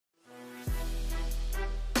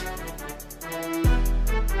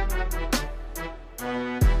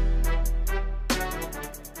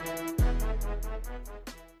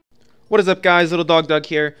What is up, guys? Little Dog Doug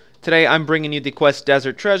here. Today I'm bringing you the quest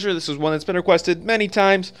Desert Treasure. This is one that's been requested many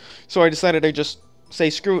times, so I decided I'd just say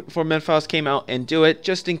screw it before Menphos came out and do it,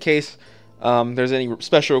 just in case there's any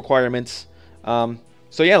special requirements. So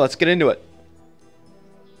yeah, let's get into it.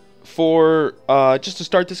 For just to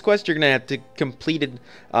start this quest, you're going to have to complete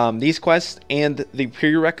these quests and the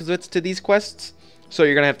prerequisites to these quests. So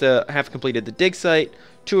you're going to have completed the dig site,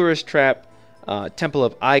 tourist trap, Temple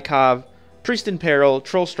of Ikov, Priest in Peril,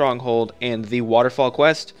 Troll Stronghold, and the Waterfall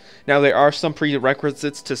quest. Now there are some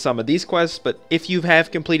prerequisites to some of these quests, but if you have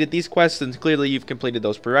completed these quests, then clearly you've completed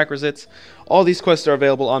those prerequisites. All these quests are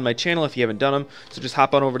available on my channel if you haven't done them, so just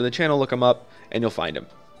hop on over to the channel, look them up, and you'll find them.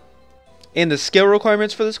 And the skill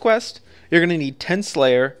requirements for this quest, you're going to need 10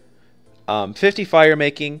 Slayer, 50 Fire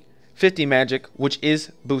Making, 50 Magic, which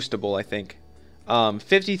is boostable, I think,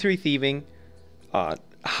 53 Thieving,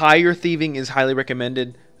 higher Thieving is highly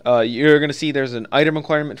recommended. You're going to see there's an item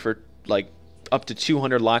requirement for like up to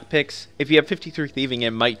 200 lockpicks. If you have 53 Thieving, it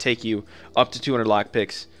might take you up to 200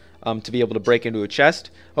 lockpicks to be able to break into a chest.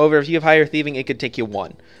 However, if you have higher Thieving, it could take you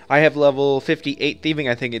 1. I have level 58 Thieving.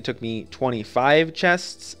 I think it took me 25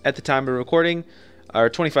 chests at the time of recording, or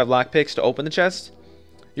 25 lockpicks to open the chest.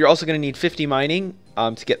 You're also going to need 50 Mining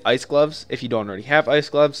to get Ice Gloves if you don't already have Ice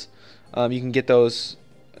Gloves. You can get those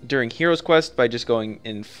during Heroes Quest by just going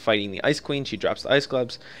and fighting the Ice Queen. She drops the Ice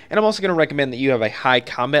Gloves. And I'm also going to recommend that you have a high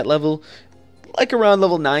combat level, like around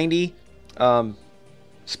level 90,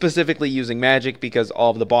 specifically using magic, because all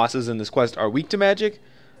of the bosses in this quest are weak to magic.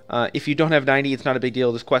 If you don't have 90, it's not a big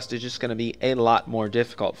deal. This quest is just going to be a lot more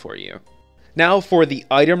difficult for you. Now for the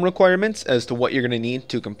item requirements as to what you're going to need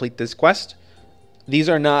to complete this quest. These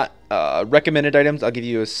are not recommended items. I'll give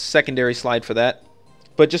you a secondary slide for that.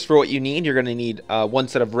 But just for what you need, you're going to need one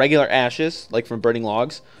set of regular ashes, like from burning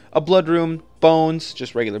logs, a blood rune, bones,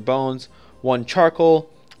 just regular bones, 1 charcoal,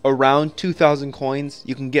 around 2,000 coins.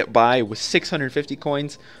 You can get by with 650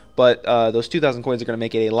 coins, but those 2,000 coins are going to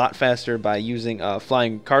make it a lot faster by using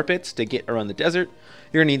flying carpets to get around the desert.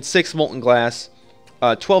 You're going to need 6 molten glass,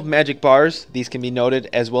 12 magic bars, these can be noted,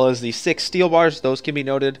 as well as the 6 steel bars, those can be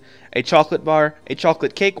noted, a chocolate bar, a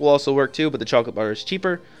chocolate cake will also work too, but the chocolate bar is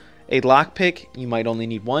cheaper. A lockpick, you might only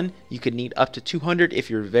need 1. You could need up to 200 if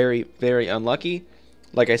you're very, very unlucky.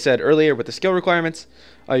 Like I said earlier with the skill requirements,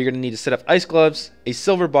 you're going to need a set of ice gloves, a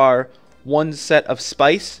silver bar, 1 set of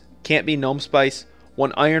spice, can't be gnome spice,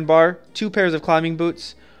 1 iron bar, 2 pairs of climbing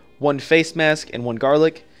boots, 1 face mask, and 1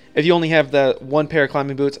 garlic. If you only have the 1 pair of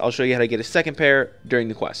climbing boots, I'll show you how to get a second pair during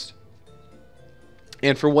the quest.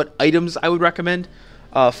 And for what items I would recommend,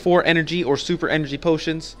 4 energy or super energy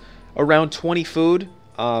potions, around 20 food,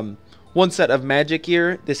 1 set of magic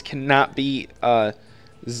gear. This cannot be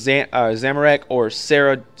Zamorak or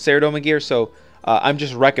Ceradoma gear, so I'm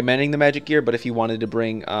just recommending the magic gear, but if you wanted to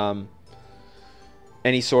bring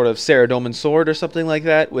any sort of Ceradoman sword or something like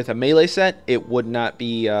that with a melee set, it would not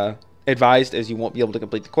be advised, as you won't be able to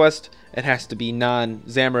complete the quest. It has to be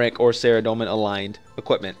non-Zamorak or Ceradoman aligned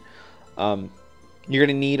equipment. You're going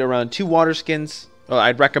to need around 2 water skins. Well,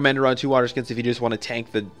 I'd recommend around 2 water skins if you just want to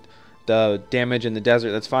tank the damage in the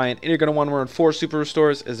desert, that's fine. And you're going to want around 4 super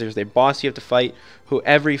restores, as there's a boss you have to fight who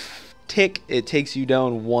every tick it takes you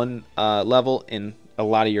down 1 level in a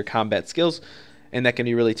lot of your combat skills, and that can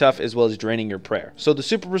be really tough, as well as draining your prayer. So the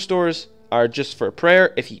super restores are just for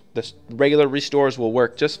prayer. The regular restores will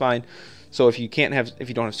work just fine. So if you don't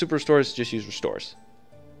have super restores, just use restores.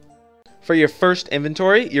 For your first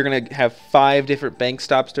inventory, you're going to have 5 different bank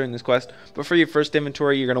stops during this quest. But for your first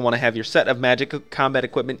inventory, you're going to want to have your set of magic combat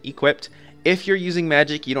equipment equipped. If you're using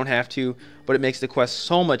magic, you don't have to, but it makes the quest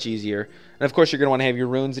so much easier. And of course, you're going to want to have your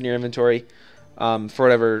runes in your inventory for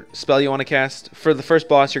whatever spell you want to cast. For the first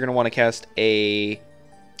boss, you're going to want to cast a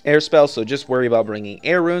air spell, so just worry about bringing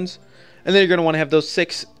air runes. And then you're going to want to have those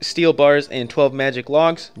 6 steel bars and 12 magic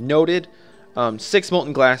logs noted. 6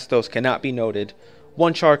 molten glass, those cannot be noted.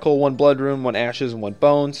 1 charcoal, 1 blood rune, 1 ashes, and 1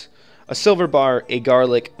 bones. A silver bar, a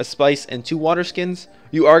garlic, a spice, and 2 water skins.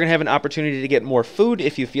 You are going to have an opportunity to get more food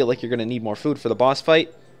if you feel like you're going to need more food for the boss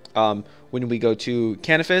fight when we go to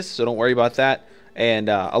Canifis, so don't worry about that. And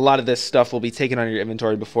a lot of this stuff will be taken on your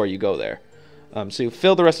inventory before you go there. So you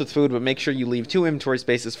fill the rest with food, but make sure you leave 2 inventory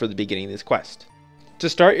spaces for the beginning of this quest. To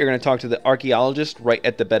start, you're going to talk to the archaeologist right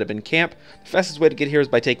at the Bedabin camp. The fastest way to get here is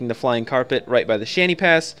by taking the flying carpet right by the Shanty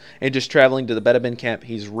Pass and just traveling to the Bedabin camp.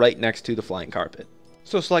 He's right next to the flying carpet.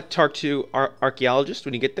 So select talk to our archaeologist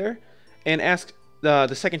when you get there and ask the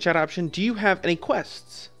second chat option, do you have any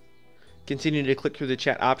quests? Continue to click through the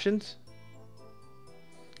chat options.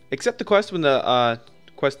 Accept the quest when the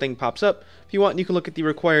quest thing pops up. If you want, you can look at the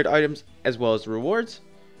required items as well as the rewards.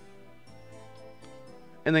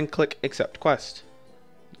 and then click Accept Quest.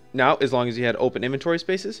 Now, as long as you had open inventory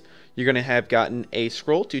spaces, you're going to have gotten a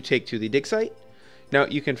scroll to take to the dig site. Now,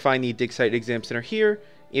 you can find the dig site exam center here.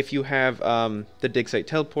 If you have the dig site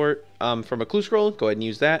teleport from a clue scroll, go ahead and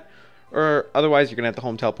use that. Or otherwise, you're going to have the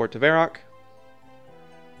home teleport to Varrock.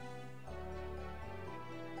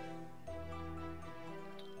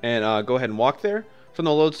 And go ahead and walk there. From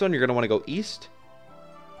the lodestone, you're going to want to go east.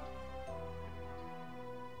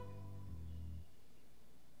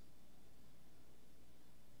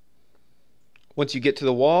 Once you get to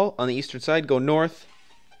the wall on the eastern side, go north.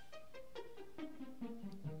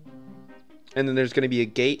 And then there's going to be a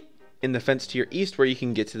gate in the fence to your east where you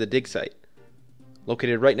can get to the dig site,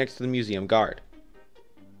 located right next to the museum guard.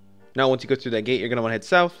 Now once you go through that gate, you're going to want to head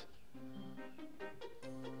south.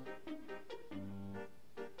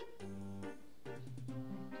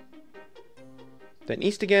 Then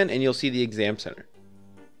east again, and you'll see the exam center.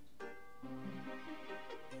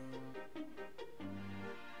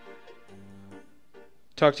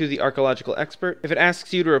 Talk to the archaeological expert. If it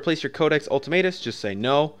asks you to replace your Codex Ultimatus, just say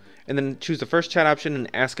no, and then choose the first chat option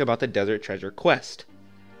and ask about the Desert Treasure quest.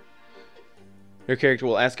 Your character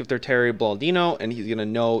will ask if they're Terry Baldino, and he's going to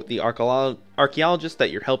know the archaeologist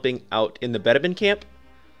that you're helping out in the Bedabin camp.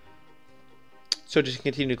 So just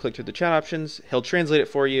continue to click through the chat options. He'll translate it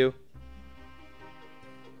for you.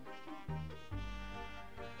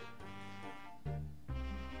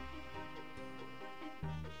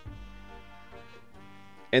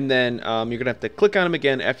 And then you're going to have to click on him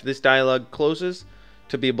again after this dialogue closes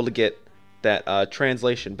to be able to get that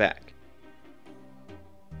translation back.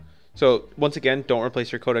 So once again, don't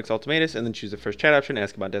replace your Codex Ultimatus, and then choose the first chat option,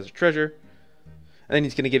 ask about Desert Treasure. And then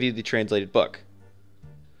he's going to give you the translated book.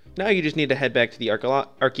 Now you just need to head back to the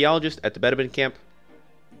archaeologist at the Bedabin camp.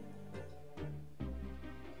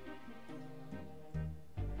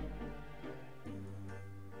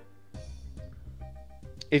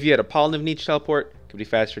 If you had a Pollen of Niche teleport, it could be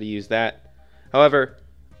faster to use that. However,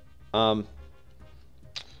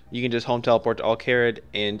 you can just home teleport to Alcarid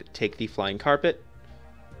and take the flying carpet.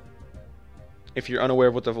 If you're unaware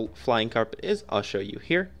of what the flying carpet is, I'll show you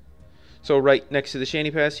here. So right next to the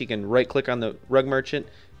Shanty Pass, you can right click on the rug merchant,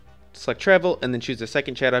 select travel, and then choose the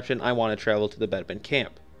second chat option, I want to travel to the Bedabin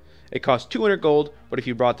camp. It costs 200 gold, but if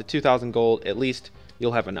you brought the 2,000 gold at least,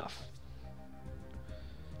 you'll have enough.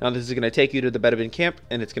 Now this is going to take you to the Bedabin camp,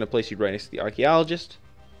 and it's going to place you right next to the archaeologist.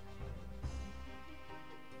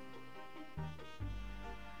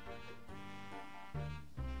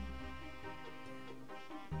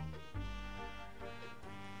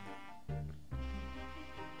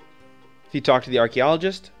 If you talk to the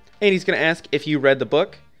archaeologist, and he's going to ask if you read the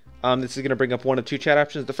book. This is going to bring up one of two chat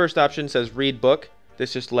options. The first option says read book.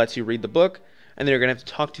 This just lets you read the book, and then you're going to have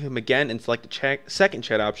to talk to him again and select the second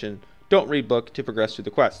chat option, don't read book, to progress through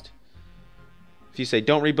the quest. If you say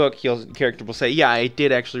don't read book, the character will say, yeah, I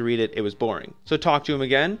did actually read it, it was boring. So talk to him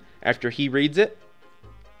again after he reads it.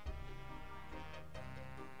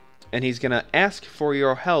 And he's going to ask for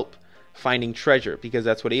your help finding treasure, because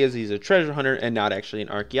that's what he is. He's a treasure hunter and not actually an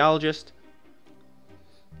archaeologist.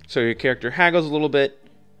 So your character haggles a little bit,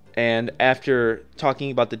 and after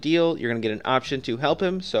talking about the deal, you're going to get an option to help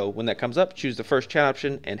him. So when that comes up, choose the first chat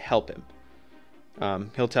option and help him.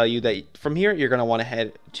 He'll tell you that from here, you're going to want to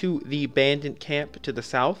head to the bandit camp to the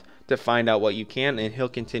south to find out what you can, and he'll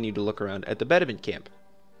continue to look around at the Bedabin camp.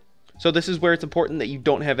 So this is where it's important that you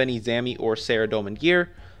don't have any Zami or Saradomin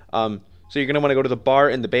gear. So you're going to want to go to the bar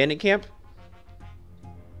in the bandit camp.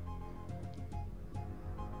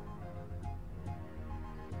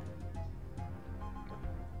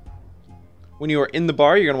 When you are in the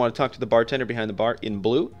bar, you're going to want to talk to the bartender behind the bar in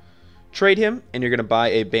blue. Trade him, and you're going to buy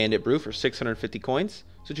a bandit brew for 650 coins.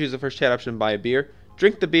 So choose the first chat option, buy a beer,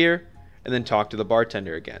 drink the beer, and then talk to the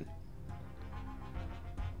bartender again.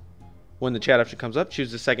 When the chat option comes up,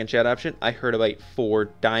 choose the second chat option, I heard about 4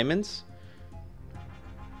 diamonds.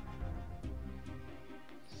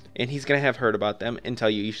 And he's going to have heard about them and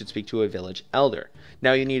tell you should speak to a village elder.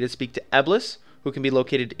 Now you need to speak to Eblis, who can be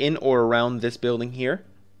located in or around this building here.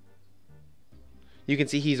 You can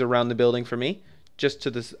see he's around the building for me, just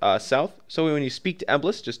to the south. So when you speak to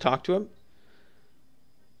Eblis, just talk to him.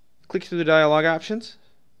 Click through the dialogue options.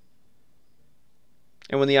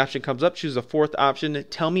 And when the option comes up, choose the fourth option,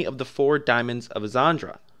 tell me of the 4 diamonds of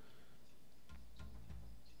Zandra.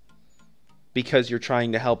 Because you're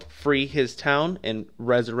trying to help free his town and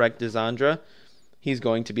resurrect Zandra, he's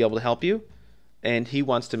going to be able to help you. And he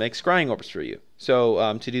wants to make scrying orbs for you.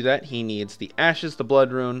 So to do that, he needs the ashes, the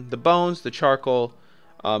blood rune, the bones, the charcoal,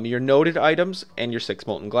 your noted items, and your 6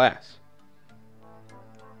 molten glass.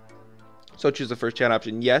 So choose the first chat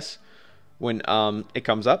option, yes. when it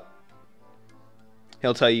comes up.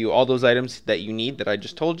 He'll tell you all those items that you need that I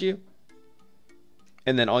just told you.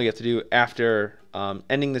 And then all you have to do after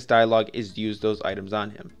ending this dialogue is use those items on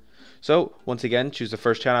him. So once again, choose the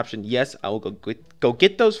first chat option. Yes, I will go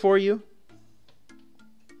get those for you.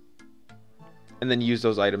 And then use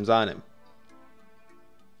those items on him.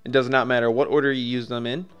 It does not matter what order you use them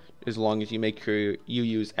in, as long as you make sure you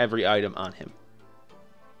use every item on him.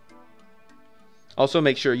 Also,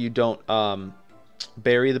 make sure you don't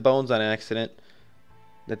bury the bones on accident.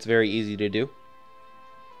 That's very easy to do.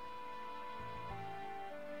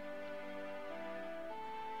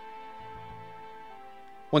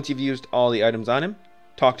 Once you've used all the items on him,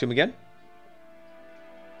 talk to him again.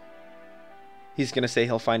 He's going to say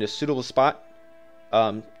he'll find a suitable spot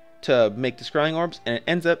to make the scrying orbs, and it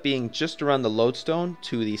ends up being just around the lodestone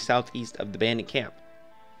to the southeast of the bandit camp.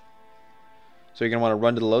 So you're going to want to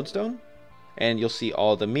run to the lodestone, and you'll see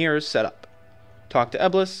all the mirrors set up. Talk to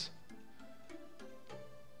Eblis,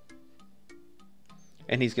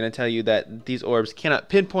 and he's going to tell you that these orbs cannot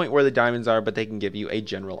pinpoint where the diamonds are, but they can give you a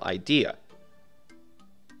general idea.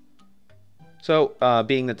 So,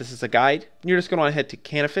 being that this is a guide, you're just going to want to head to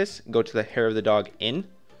Canifis and go to the Hair of the Dog Inn.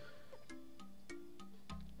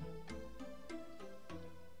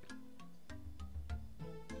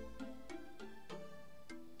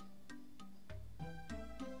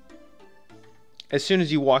 As soon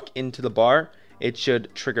as you walk into the bar, it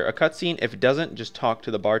should trigger a cutscene. If it doesn't, just talk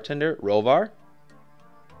to the bartender, Rovar.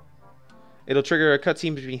 It'll trigger a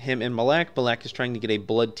cutscene between him and Malak. Malak is trying to get a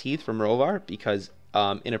blood teeth from Rovar because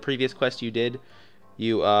in a previous quest you did,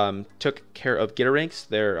 you took care of Gitteranks,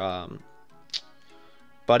 their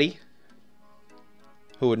buddy,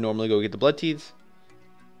 who would normally go get the blood teeth.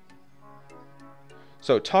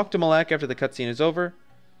 So talk to Malak after the cutscene is over,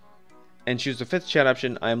 and choose the 5th chat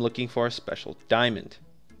option. I am looking for a special diamond.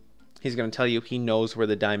 He's going to tell you he knows where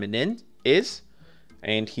the diamond is,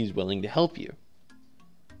 and he's willing to help you.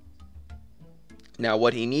 Now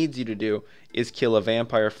what he needs you to do is kill a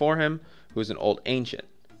vampire for him, who is an old ancient.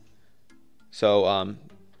 So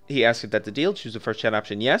he asks if that's a deal. Choose the first chat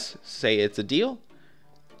option, yes. Say it's a deal.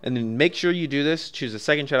 And then make sure you do this. Choose the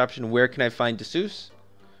second chat option, where can I find Desus?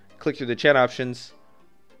 Click through the chat options.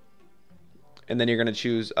 And then you're going to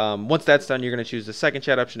choose, once that's done, you're going to choose the second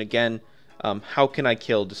chat option again. How can I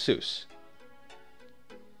kill Desus?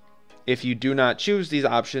 If you do not choose these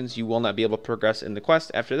options, you will not be able to progress in the quest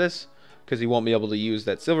after this, because you won't be able to use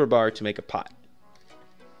that silver bar to make a pot.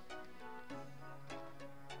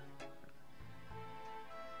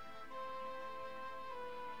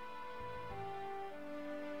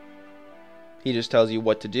 He just tells you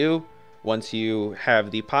what to do once you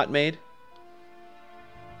have the pot made.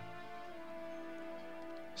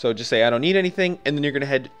 So just say, I don't need anything, and then you're going to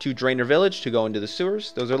head to Drainer Village to go into the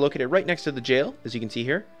sewers. Those are located right next to the jail, as you can see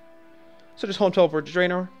here. So just home teleport to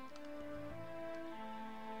Drainer.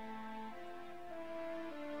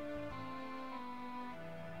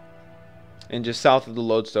 And just south of the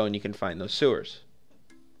lodestone, you can find those sewers.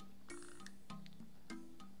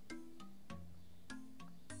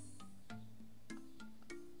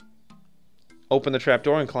 Open the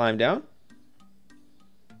trapdoor and climb down.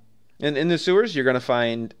 And in the sewers, you're going to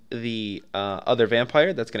find the other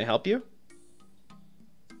vampire that's going to help you.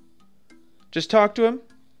 Just talk to him,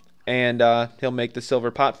 and he'll make the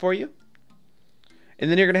silver pot for you. And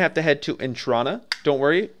then you're going to head to Intrana. Don't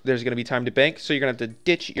worry, there's going to be time to bank, so you're going to have to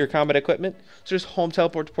ditch your combat equipment. So just home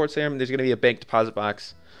teleport to Port Sarim, and there's going to be a bank deposit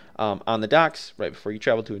box on the docks right before you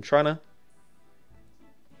travel to Intrana.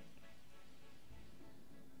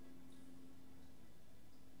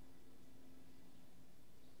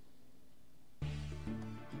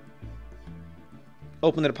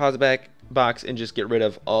 Open the deposit box and just get rid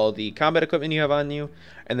of all the combat equipment you have on you,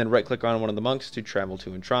 and then right click on one of the monks to travel to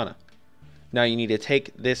Intrana. Now you need to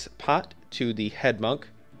take this pot to the head monk,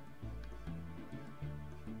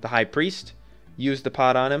 the high priest. Use the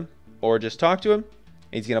pot on him, or just talk to him.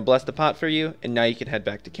 He's going to bless the pot for you, and now you can head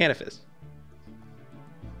back to Canifis.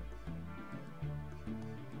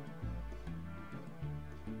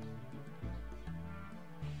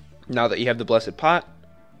 Now that you have the blessed pot,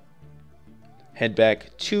 head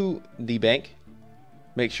back to the bank.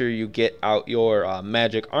 Make sure you get out your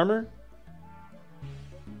magic armor.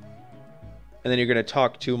 And then you're going to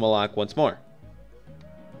talk to Malak once more.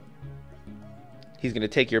 He's going to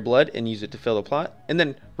take your blood and use it to fill the pot. And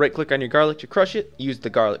then right click on your garlic to crush it. Use the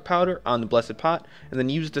garlic powder on the blessed pot. And then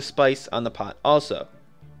use the spice on the pot also.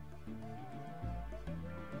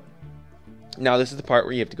 Now this is the part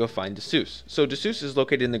where you have to go find Desus. So Desus is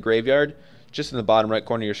located in the graveyard, just in the bottom right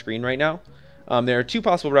corner of your screen right now. There are two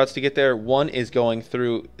possible routes to get there. One is going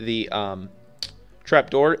through the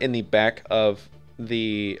trapdoor in the back of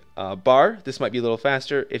the bar. This might be a little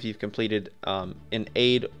faster if you've completed an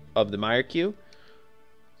aid of the Mire queue.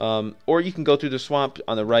 Or you can go through the swamp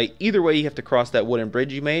on the right. Either way, you have to cross that wooden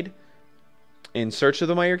bridge you made in search of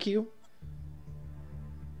the Mire queue.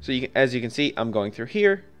 So as you can see, I'm going through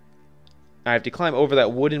here. I have to climb over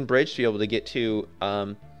that wooden bridge to be able to get to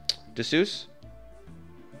Desus.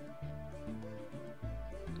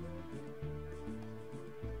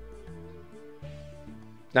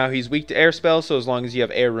 Now he's weak to air spells, so as long as you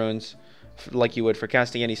have air runes, like you would for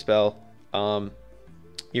casting any spell, you're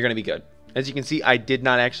going to be good. As you can see, I did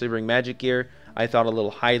not actually bring magic gear. I thought a little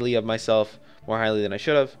highly of myself, more highly than I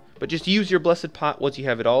should have. But just use your blessed pot once you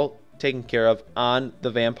have it all taken care of on the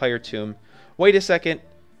vampire tomb. Wait a second,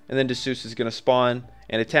 and then Desus is going to spawn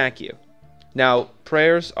and attack you. Now,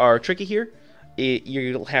 prayers are tricky here.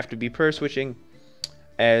 You'll have to be prayer switching,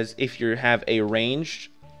 as if you have a ranged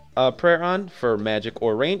prayer on for magic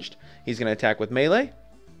or ranged, he's going to attack with melee.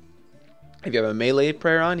 If you have a melee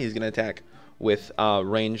prayer on, he's going to attack with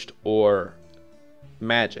ranged or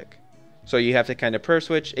magic. So you have to kind of prayer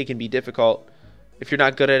switch. It can be difficult. If you're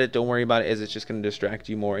not good at it, don't worry about it, as it's just going to distract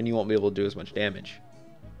you more and you won't be able to do as much damage.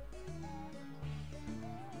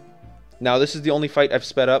 Now this is the only fight I've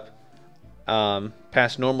sped up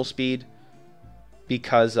past normal speed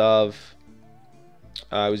because of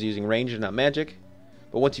I was using range and not magic.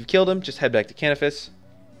 But once you've killed him, just head back to Canifis.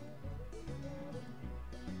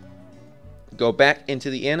 Go back into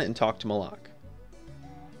the inn and talk to Malak.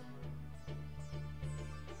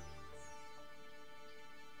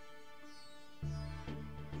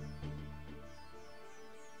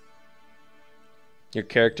 Your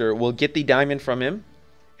character will get the diamond from him.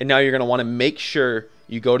 And now you're going to want to make sure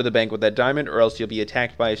you go to the bank with that diamond, or else you'll be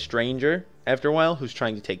attacked by a stranger after a while who's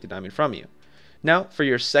trying to take the diamond from you. Now, for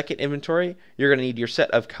your second inventory, you're going to need your set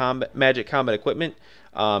of magic combat equipment.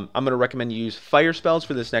 I'm going to recommend you use fire spells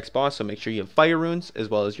for this next boss, so make sure you have fire runes as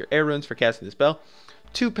well as your air runes for casting the spell.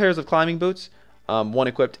 2 pairs of climbing boots, 1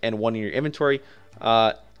 equipped and 1 in your inventory.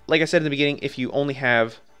 Like I said in the beginning, if you only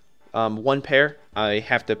have 1 pair, I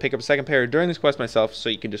have to pick up a second pair during this quest myself, so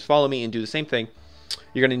you can just follow me and do the same thing.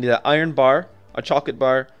 You're going to need an iron bar, a chocolate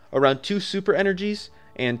bar, around 2 super energies,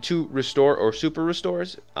 and 2 restore or super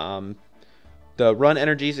restores. The run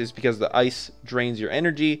energies is because the ice drains your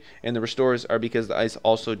energy, and the restores are because the ice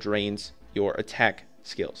also drains your attack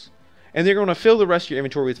skills. And they're going to fill the rest of your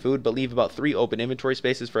inventory with food, but leave about 3 open inventory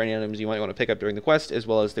spaces for any items you might want to pick up during the quest, as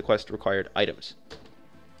well as the quest required items.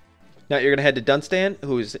 Now you're going to head to Dunstan,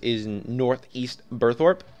 who is in northeast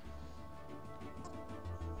Burthorpe.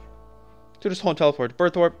 So just hold teleport to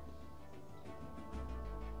Burthorpe.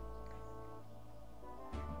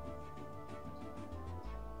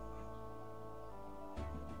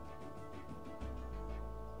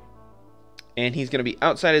 And he's going to be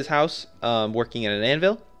outside his house working at an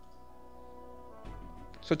anvil.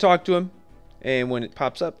 So talk to him, and when it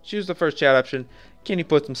pops up, choose the first chat option. Can you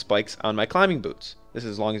put some spikes on my climbing boots? This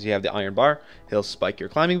is as long as you have the iron bar. He'll spike your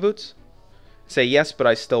climbing boots. Say yes, but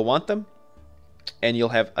I still want them. And you'll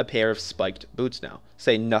have a pair of spiked boots now.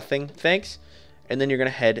 Say nothing, thanks. And then you're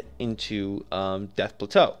going to head into Death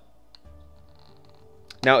Plateau.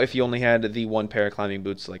 Now, if you only had the 1 pair of climbing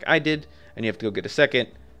boots like I did, and you have to go get a second,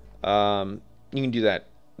 you can do that.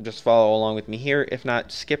 Just follow along with me here. If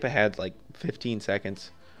not, skip ahead like 15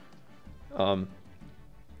 seconds. And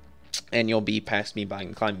you'll be past me buying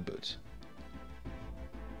the climbing boots.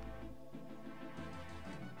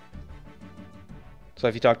 So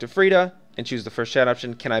if you talk to Frida and choose the first chat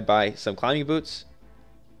option, can I buy some climbing boots?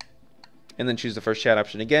 And then choose the first chat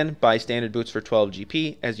option again, buy standard boots for 12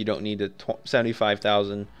 GP, as you don't need the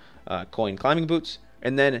 75,000 coin climbing boots.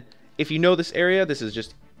 And then if you know this area, this is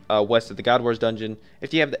just west of the God Wars dungeon.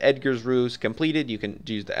 If you have the Edgar's Ruse completed, you can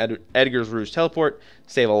use the Edgar's Ruse teleport,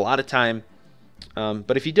 save a lot of time.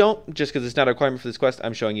 But if you don't, just because it's not a requirement for this quest,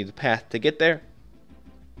 I'm showing you the path to get there.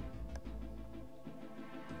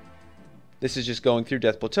 This is just going through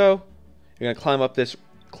Death Plateau. You're going to climb up this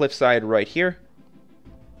cliffside right here.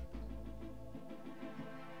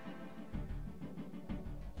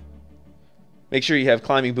 Make sure you have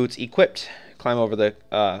climbing boots equipped. Climb over the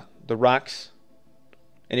rocks.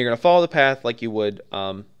 And you're going to follow the path like you would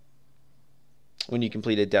when you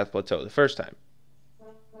completed Death Plateau the first time.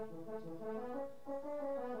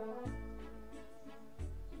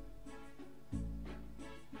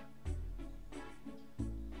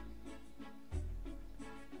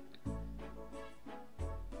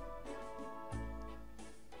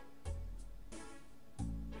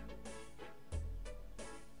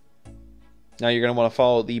 Now you're going to want to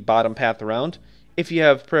follow the bottom path around. If you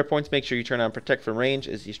have prayer points, make sure you turn on Protect from Range,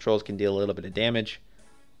 as these trolls can deal a little bit of damage.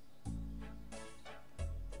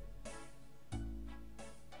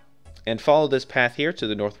 And follow this path here to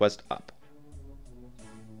the northwest up.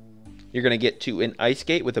 You're going to get to an ice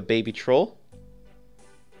gate with a baby troll.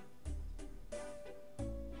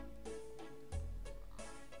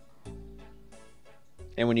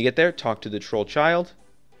 And when you get there, talk to the troll child.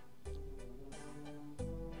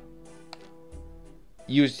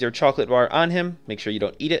 Use your chocolate bar on him. Make sure you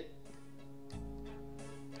don't eat it.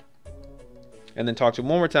 And then talk to him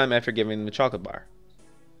one more time after giving him the chocolate bar.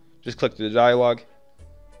 Just click through the dialogue.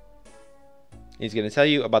 He's going to tell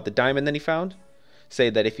you about the diamond that he found. Say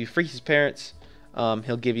that if you free his parents,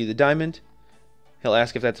 he'll give you the diamond. He'll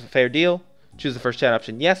ask if that's a fair deal. Choose the first chat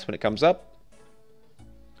option, yes, when it comes up.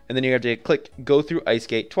 And then you have to click Go Through Ice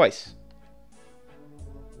Gate twice.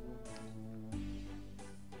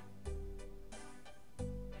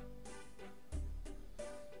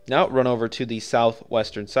 Now run over to the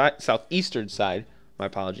southeastern side, my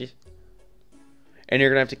apologies. And you're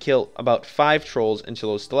going to have to kill about 5 trolls until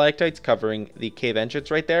those stalactites covering the cave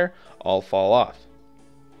entrance right there all fall off.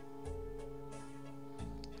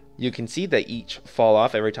 You can see that each fall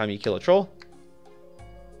off every time you kill a troll.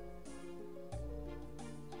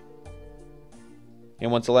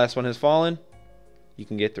 And once the last one has fallen, you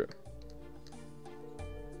can get through.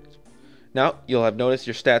 Now, you'll have noticed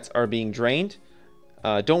your stats are being drained.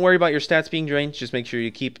 Don't worry about your stats being drained. Just make sure you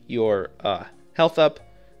keep your health up,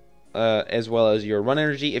 as well as your run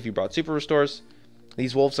energy if you brought super restores.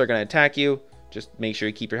 These wolves are going to attack you. Just make sure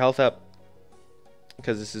you keep your health up,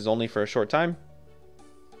 because this is only for a short time.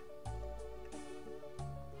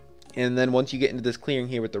 And then once you get into this clearing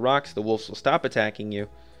here with the rocks, the wolves will stop attacking you,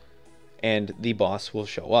 and the boss will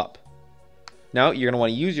show up. Now, you're going to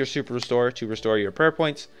want to use your super restore to restore your prayer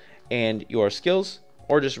points and your skills,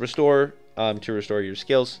 or just restore to restore your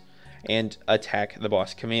skills and attack the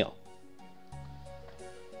boss Camille.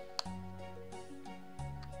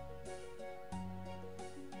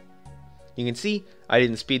 You can see I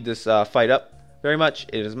didn't speed this fight up very much.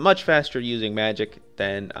 It is much faster using magic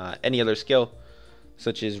than any other skill,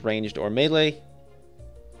 such as ranged or melee.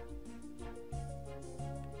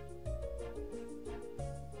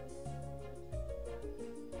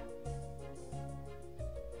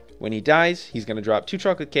 When he dies, he's going to drop 2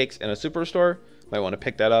 chocolate cakes and a super restore. Might want to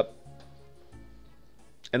pick that up.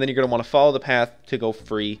 And then you're going to want to follow the path to go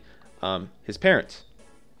free his parents.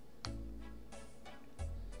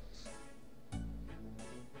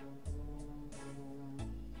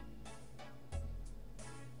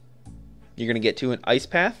 You're going to get to an ice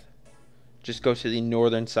path. Just go to the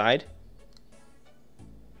northern side.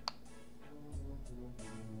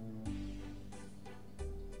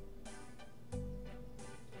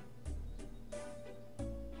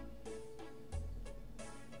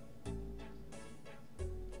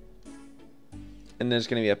 And there's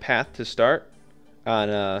going to be a path to start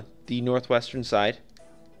on the northwestern side.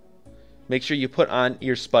 Make sure you put on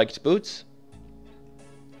your spiked boots.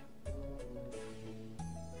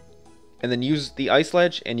 And then use the ice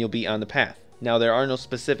ledge and you'll be on the path. Now, there are no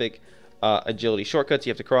specific agility shortcuts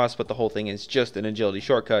you have to cross, but the whole thing is just an agility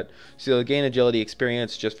shortcut. So you'll gain agility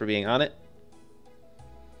experience just for being on it.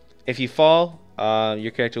 If you fall,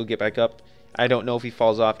 your character will get back up. I don't know if he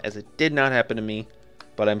falls off, as it did not happen to me,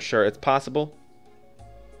 but I'm sure it's possible.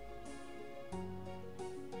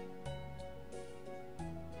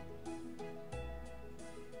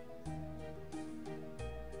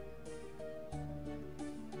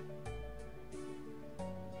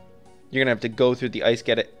 You're going to have to go through the ice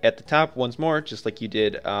gate at the top once more, just like you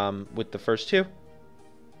did with the first 2.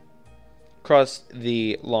 Cross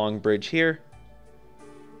the long bridge here.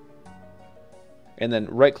 And then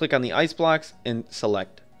right-click on the ice blocks and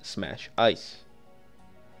select Smash Ice.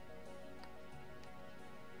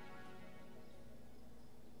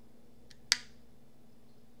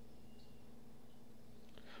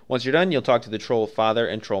 Once you're done, you'll talk to the troll father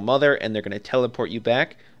and troll mother, and they're going to teleport you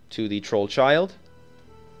back to the troll child.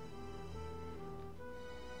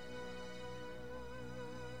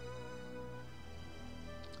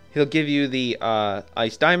 He'll give you the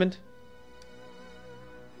ice diamond.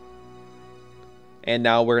 And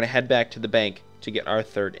now we're going to head back to the bank to get our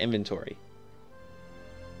 3rd inventory.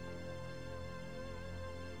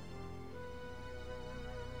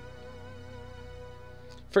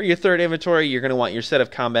 For your 3rd inventory, you're going to want your set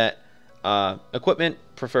of combat equipment,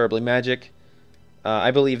 preferably magic.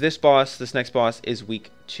 I believe this next boss is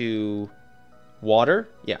weak to water.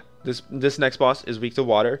 Yeah, this next boss is weak to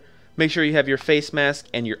water. Make sure you have your face mask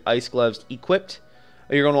and your ice gloves equipped.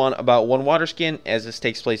 You're going to want about 1 water skin, as this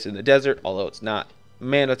takes place in the desert, although it's not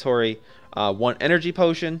mandatory. one energy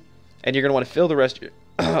potion, and you're going to want to fill the rest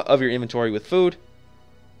of your inventory with food.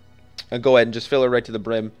 And go ahead and just fill it right to the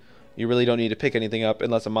brim. You really don't need to pick anything up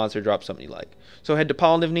unless a monster drops something you like. So head to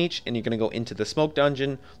Pollen of Niche, and you're going to go into the Smoke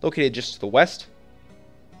Dungeon, located just to the west.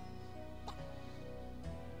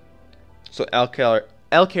 So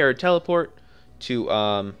Alcar Teleport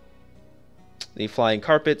to the Flying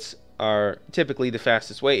Carpets are typically the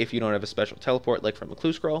fastest way if you don't have a special teleport like from a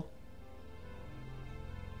Clue Scroll.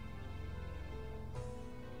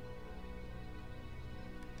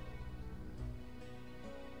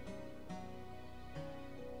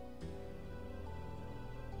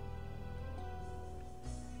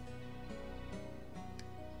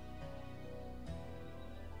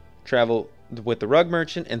 Travel with the Rug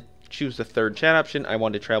Merchant and choose the third chat option. I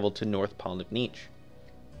want to travel to North Pollen of Niche.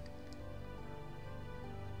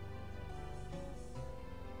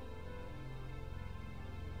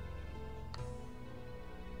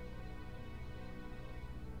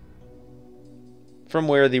 From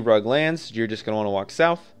where the rug lands, you're just going to want to walk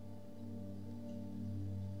south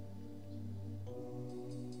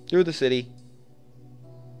through the city,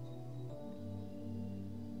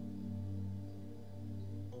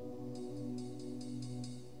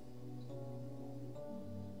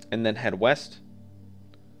 and then head west.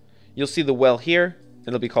 You'll see the well here.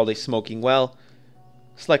 It'll be called a smoking well.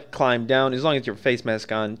 Select climb down. As long as your face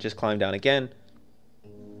mask on, just climb down again.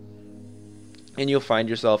 And you'll find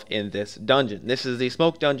yourself in this dungeon. This is the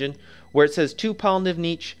smoke dungeon where it says 2 Pollen of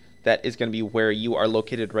Niche. That is going to be where you are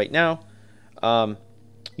located right now.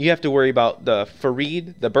 You have to worry about the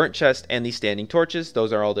Farid, the burnt chest, and the standing torches.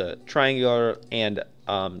 Those are all the triangular and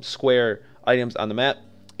square items on the map.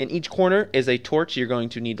 In each corner is a torch you're going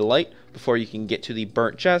to need to light before you can get to the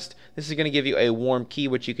burnt chest. This is going to give you a warm key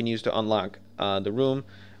which you can use to unlock the room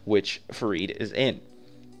which Farid is in.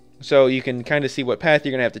 So you can kind of see what path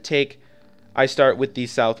you're going to have to take. I start with the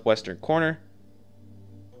southwestern corner.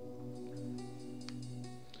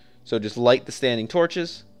 So just light the standing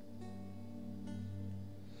torches.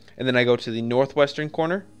 And then I go to the northwestern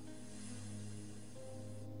corner.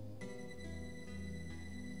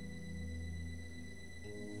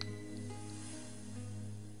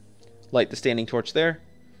 Light the standing torch there.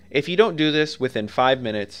 If you don't do this within 5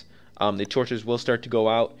 minutes, the torches will start to go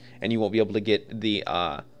out and you won't be able to get the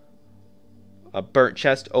a burnt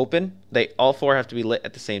chest open. They all 4 have to be lit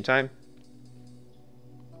at the same time.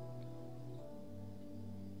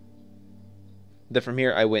 Then from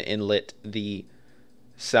here I went and lit the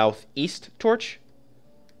southeast torch.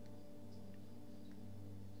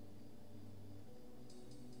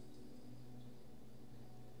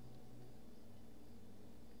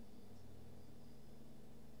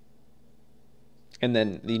 And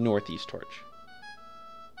then the northeast torch.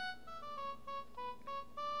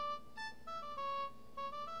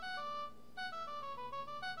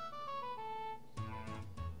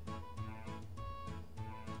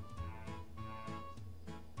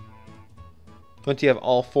 Once you have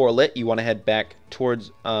all 4 lit, you want to head back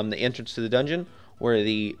towards the entrance to the dungeon where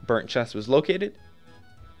the burnt chest was located.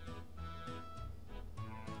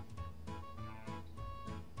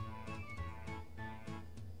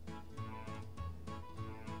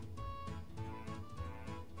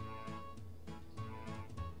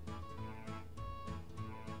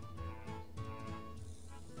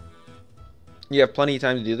 You have plenty of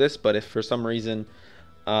time to do this, but if for some reason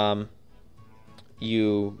one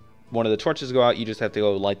of the torches go out, you just have to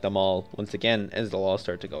go light them all once again as they'll all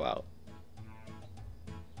start to go out.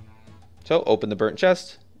 So open the burnt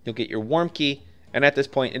chest, you'll get your warm key, and at this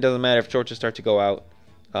point it doesn't matter if torches start to go out,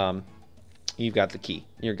 you've got the key,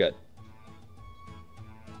 you're good.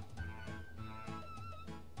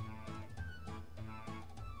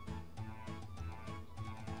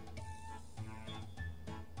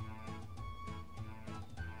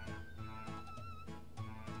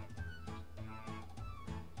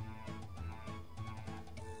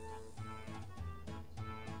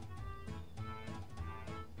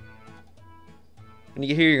 When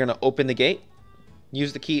you get here, you're going to open the gate.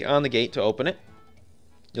 Use the key on the gate to open it.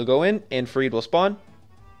 You'll go in, and Farid will spawn.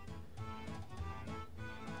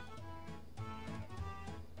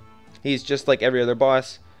 He's just like every other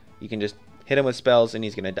boss. You can just hit him with spells, and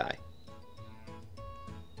he's going to die.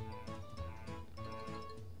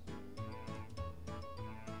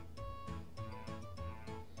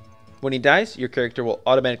 When he dies, your character will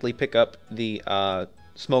automatically pick up the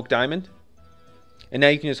smoke diamond. And now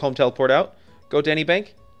you can just home teleport out. Go to any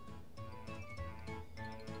bank.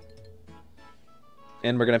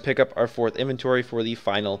 And we're going to pick up our 4th inventory for the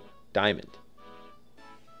final diamond.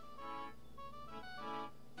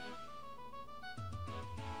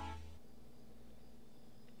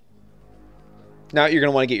 Now you're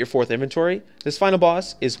going to want to get your 4th inventory. This final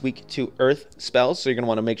boss is weak to earth spells, so you're going to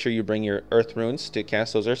want to make sure you bring your earth runes to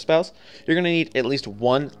cast those earth spells. You're going to need at least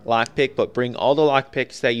 1 lockpick, but bring all the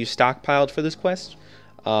lockpicks that you stockpiled for this quest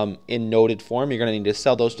in noted form. You're going to need to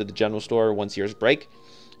sell those to the general store once yours break.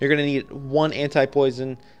 You're going to need 1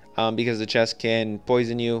 anti-poison because the chest can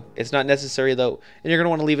poison you. It's not necessary though, and you're going to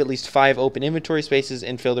want to leave at least 5 open inventory spaces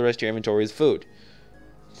and fill the rest of your inventory with food.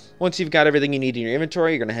 Once you've got everything you need in your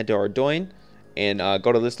inventory, you're going to head to Ardoin and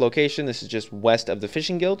go to this location. This is just west of the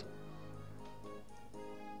Fishing Guild.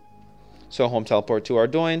 So home teleport to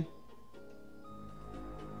Ardoin.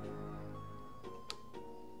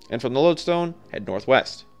 And from the lodestone, head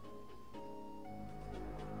northwest.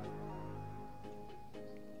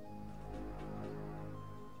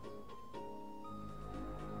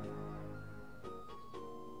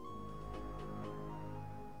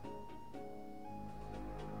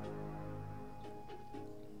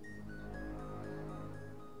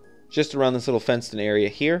 Just around this little fenced-in area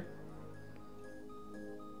here.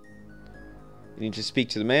 You need to speak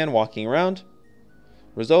to the man walking around,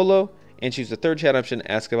 Rizzolo, and choose the 3rd chat option,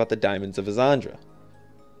 ask about the diamonds of Azandra.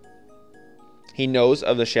 He knows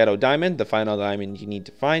of the Shadow Diamond, the final diamond you need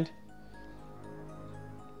to find.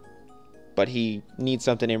 But he needs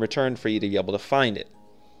something in return for you to be able to find it.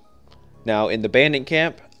 Now, in the bandit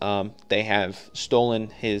camp, they have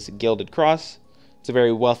stolen his gilded cross. It's a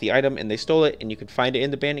very wealthy item, and they stole it, and you can find it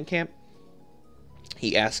in the bandit camp.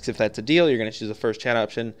 He asks if that's a deal. You're going to choose the 1st chat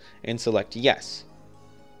option and select yes.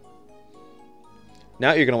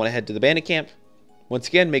 Now you're going to want to head to the bandit camp. Once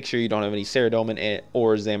again, make sure you don't have any Saradomin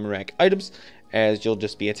or Zamorak items, as you'll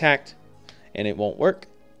just be attacked, and it won't work.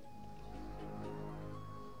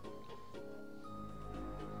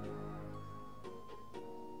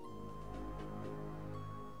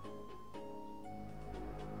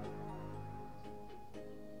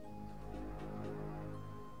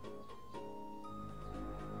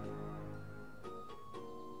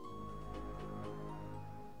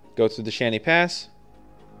 Go through the Shanty Pass.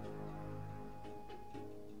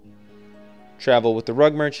 Travel with the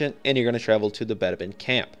Rug Merchant, and you're going to travel to the Bedabin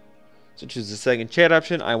Camp. So choose the 2nd chat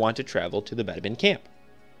option. I want to travel to the Bedabin Camp.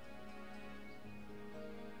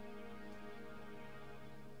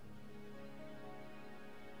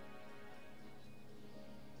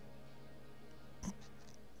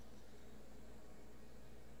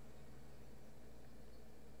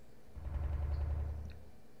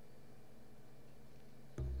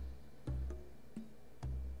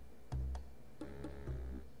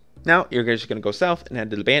 Now, you're just going to go south and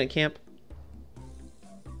head to the bandit camp.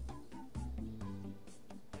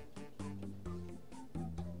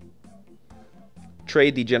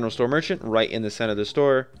 Trade the general store merchant right in the center of the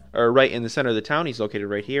store, or right in the center of the town. He's located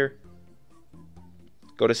right here.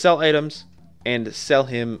 Go to sell items and sell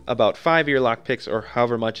him about 5 of your lockpicks, or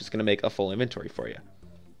however much it's going to make a full inventory for you.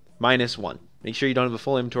 -1. Make sure you don't have a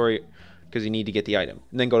full inventory because you need to get the item.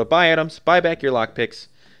 And then go to buy items, buy back your lockpicks,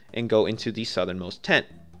 and go into the southernmost tent.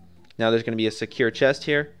 Now there's going to be a secure chest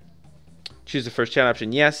here. Choose the 1st chat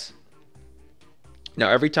option, yes. Now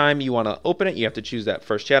every time you want to open it, you have to choose that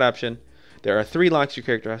 1st chat option. There are 3 locks your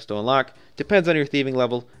character has to unlock. Depends on your thieving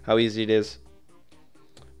level, how easy it is.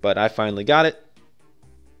 But I finally got it.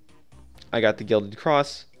 I got the Gilded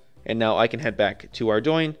Cross, and now I can head back to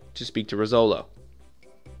Ardoin to speak to Rizzolo.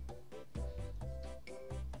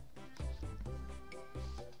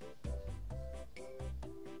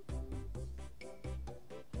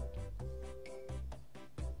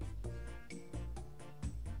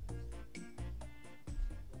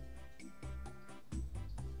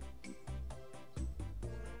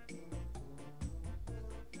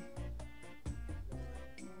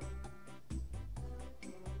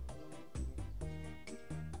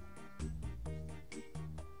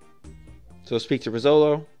 So speak to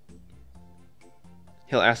Rizzolo.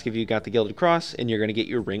 He'll ask if you got the Gilded Cross, and you're going to get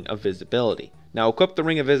your Ring of Visibility. Now equip the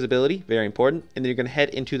Ring of Visibility, very important, and then you're going to head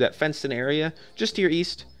into that fenced-in area just to your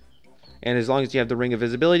east. And as long as you have the Ring of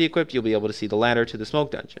Visibility equipped, you'll be able to see the ladder to the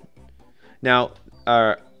Smoke Dungeon. Now,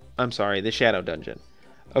 I'm sorry, the Shadow Dungeon.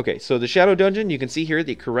 Okay, so the Shadow Dungeon, you can see here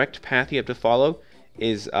the correct path you have to follow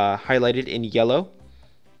is highlighted in yellow.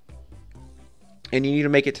 And you need to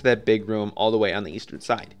make it to that big room all the way on the eastern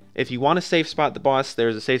side. If you want to safe spot the boss,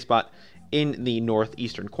 there's a safe spot in the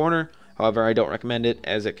northeastern corner. However, I don't recommend it,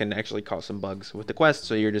 as it can actually cause some bugs with the quest,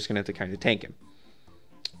 so you're just going to have to kind of tank him.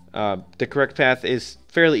 The correct path is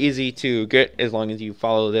fairly easy to get as long as you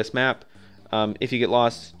follow this map. If you get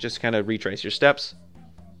lost, just kind of retrace your steps.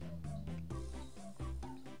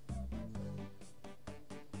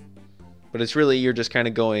 But it's really, you're just kind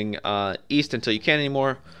of going east until you can't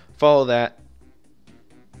anymore. Follow that.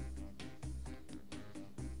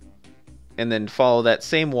 and then follow that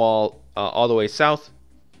same wall all the way south.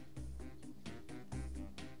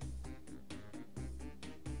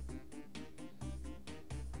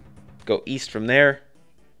 Go east from there,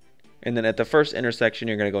 and then at the first intersection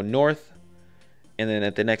you're going to go north, and then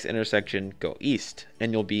at the next intersection go east,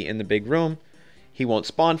 and you'll be in the big room. He won't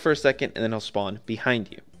spawn for a second, and then he'll spawn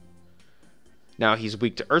behind you. Now he's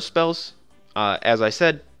weak to earth spells, as I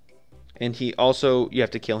said, and he also, you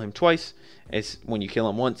have to kill him twice, as when you kill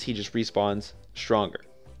him once he just respawns stronger.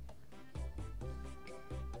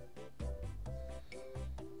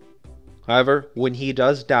 However, when he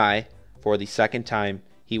does die for the second time,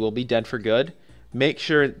 he will be dead for good. Make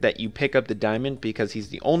sure that you pick up the diamond because he's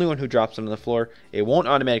the only one who drops it on the floor. It won't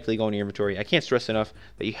automatically go in your inventory. I can't stress enough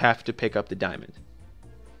that you have to pick up the diamond.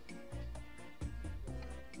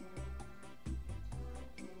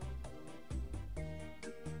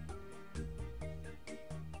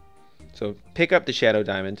 So pick up the shadow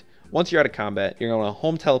diamond. Once you're out of combat, you're going to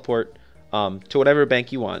home teleport to whatever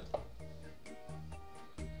bank you want.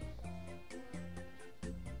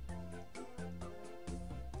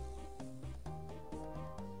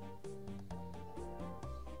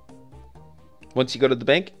 Once you go to the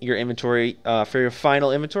bank, your inventory, for your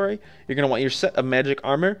final inventory, you're going to want your set of magic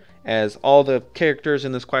armor, as all the characters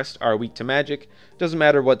in this quest are weak to magic. Doesn't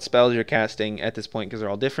matter what spells you're casting at this point because they're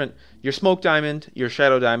all different. Your smoke diamond, your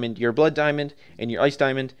shadow diamond, your blood diamond, and your ice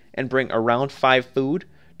diamond, and bring around 5 food.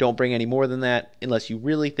 Don't bring any more than that unless you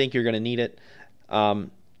really think you're going to need it,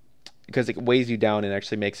 because it weighs you down and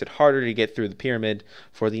actually makes it harder to get through the pyramid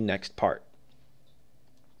for the next part.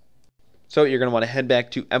 So you're going to want to head back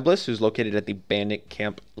to Eblis, who's located at the Bandit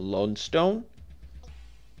Camp Lodestone.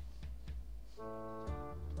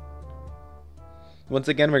 Once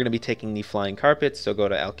again, we're going to be taking the flying carpets, so go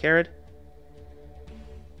to Alcarid.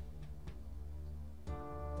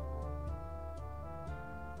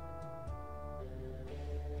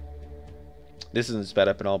 This isn't sped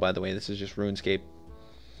up at all, by the way. This is just RuneScape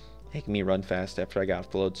making me run fast after I got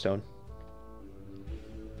off the lodestone.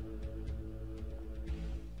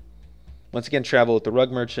 Once again, travel with the rug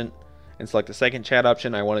merchant and select the second chat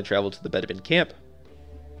option. I want to travel to the Bedouin camp.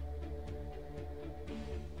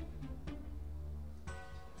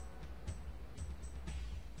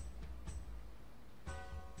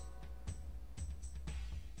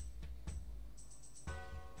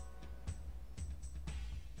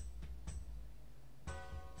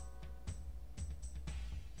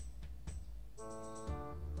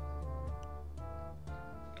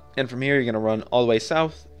 And from here, you're going to run all the way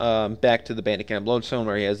south, back to the Bandit Camp Lodestone,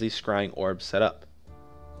 where he has these scrying orbs set up.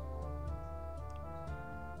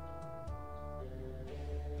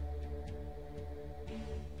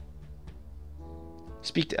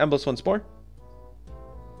 Speak to Emblis once more,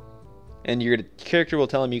 and your character will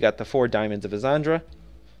tell him you got the 4 diamonds of Isandra,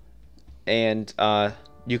 and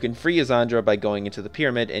you can free Isandra by going into the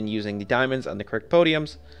pyramid and using the diamonds on the correct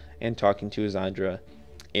podiums and talking to Isandra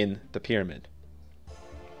in the pyramid.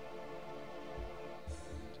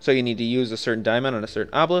 So you need to use a certain diamond on a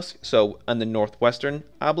certain obelisk. So on the northwestern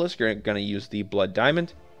obelisk, you're going to use the blood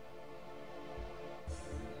diamond.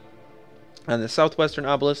 On the southwestern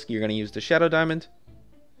obelisk, you're going to use the shadow diamond.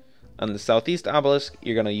 On the southeast obelisk,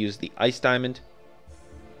 you're going to use the ice diamond.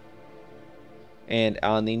 And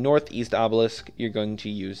on the northeast obelisk, you're going to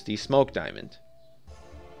use the smoke diamond.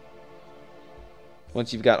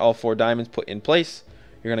 Once you've got all 4 diamonds put in place,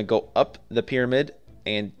 you're going to go up the pyramid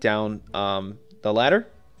and down the ladder.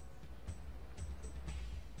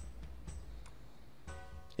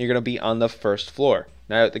 You're going to be on the first floor.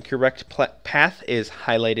 Now, the correct path is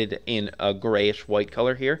highlighted in a grayish white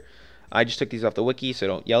color here. I just took these off the wiki, so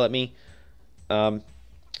don't yell at me. And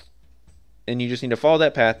you just need to follow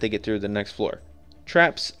that path to get through the next floor.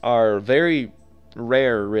 Traps are very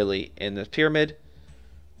rare, really, in this pyramid.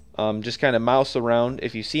 Just kind of mouse around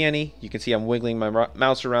if you see any. You can see I'm wiggling my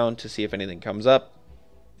mouse around to see if anything comes up.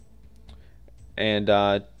 And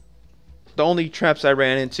the only traps I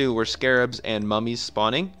ran into were scarabs and mummies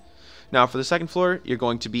spawning. Now for the second floor, you're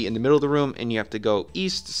going to be in the middle of the room and you have to go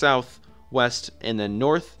east, south, west, and then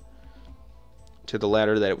north to the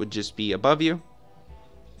ladder that would just be above you.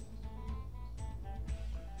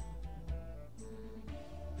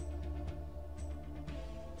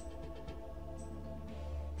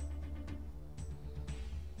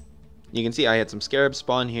 You can see I had some scarabs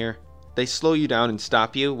spawn here. They slow you down and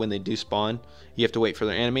stop you when they do spawn. You have to wait for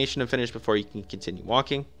their animation to finish before you can continue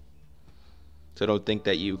walking. So don't think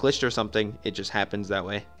that you glitched or something. It just happens that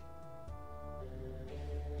way.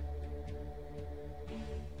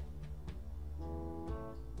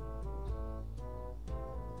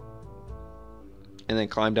 And then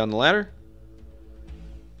climb down the ladder.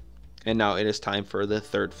 And now it is time for the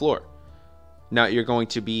third floor. Now you're going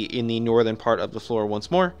to be in the northern part of the floor once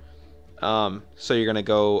more. So you're going to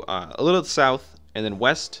go a little south and then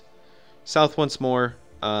west, south once more,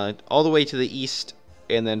 all the way to the east,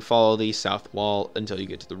 and then follow the south wall until you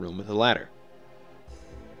get to the room with the ladder.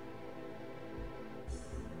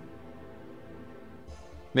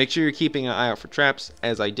 Make sure you're keeping an eye out for traps,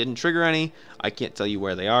 as I didn't trigger any. I can't tell you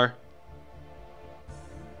where they are.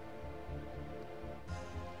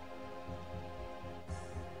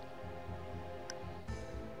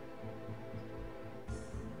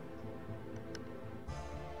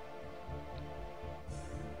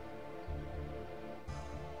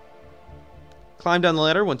 Climb down the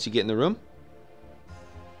ladder once you get in the room.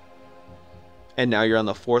 And now you're on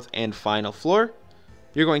the fourth and final floor.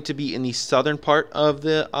 You're going to be in the southern part of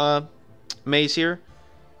the maze here.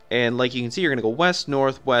 And like you can see, you're going to go west,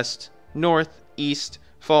 north, west, north, east.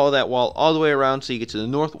 Follow that wall all the way around so you get to the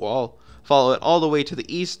north wall. Follow it all the way to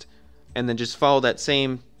the east. And then just follow that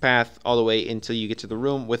same path all the way until you get to the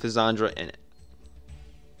room with Zandra in it.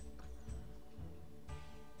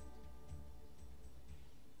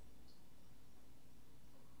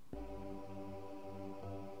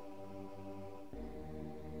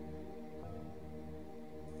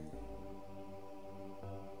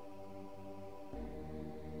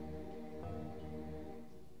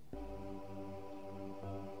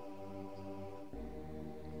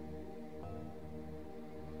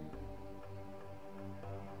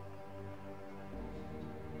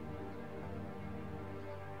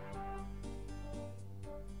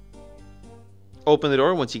 Open the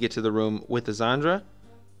door once you get to the room with Zandra.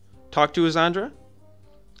 Talk to Zandra,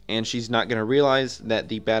 and she's not going to realize that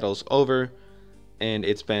the battle's over, and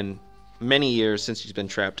it's been many years since she's been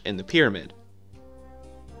trapped in the pyramid.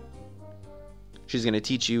 She's going to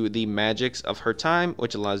teach you the magics of her time,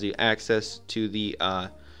 which allows you access to the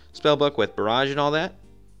spellbook with barrage and all that,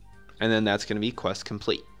 and then that's going to be quest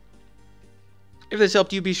complete. If this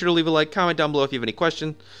helped you, be sure to leave a like, comment down below if you have any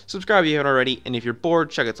questions, subscribe if you haven't already, and if you're bored,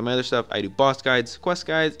 check out some other stuff. I do boss guides, quest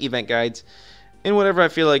guides, event guides, and whatever I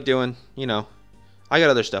feel like doing, you know, I got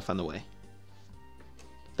other stuff on the way.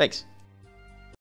 Thanks.